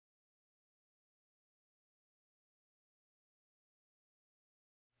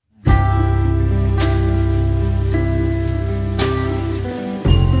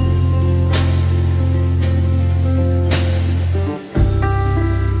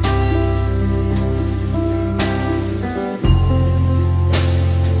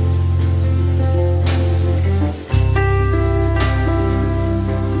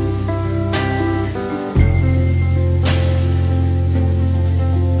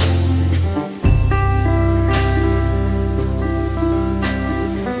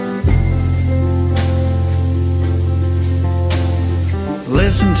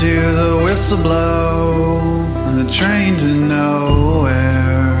to the whistle blow on the train to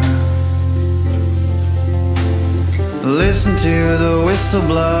nowhere. Listen to the whistle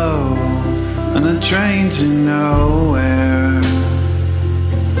blow on the train to nowhere.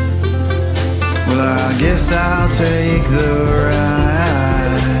 Well, I guess I'll take the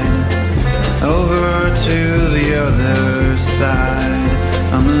ride over to the other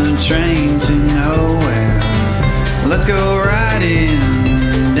side on the train to nowhere. Let's go riding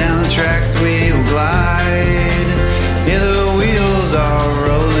down the tracks, we will glide. Yeah, the wheels are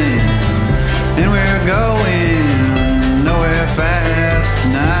rolling and we're going nowhere fast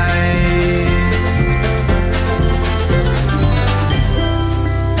tonight.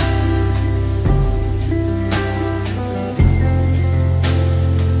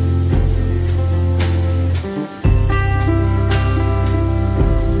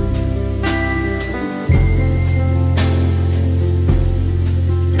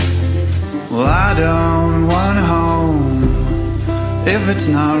 Well, I don't want home if it's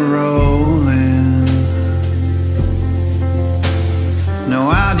not rolling. No,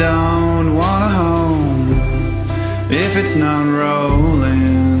 I don't want a home if it's not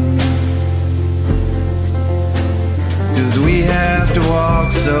rolling. 'Cause we have to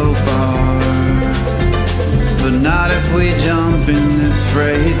walk so far, but not if we jump in this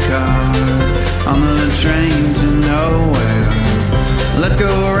freight car on the train to nowhere. Let's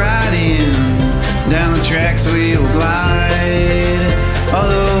go riding down the tracks, we will glide.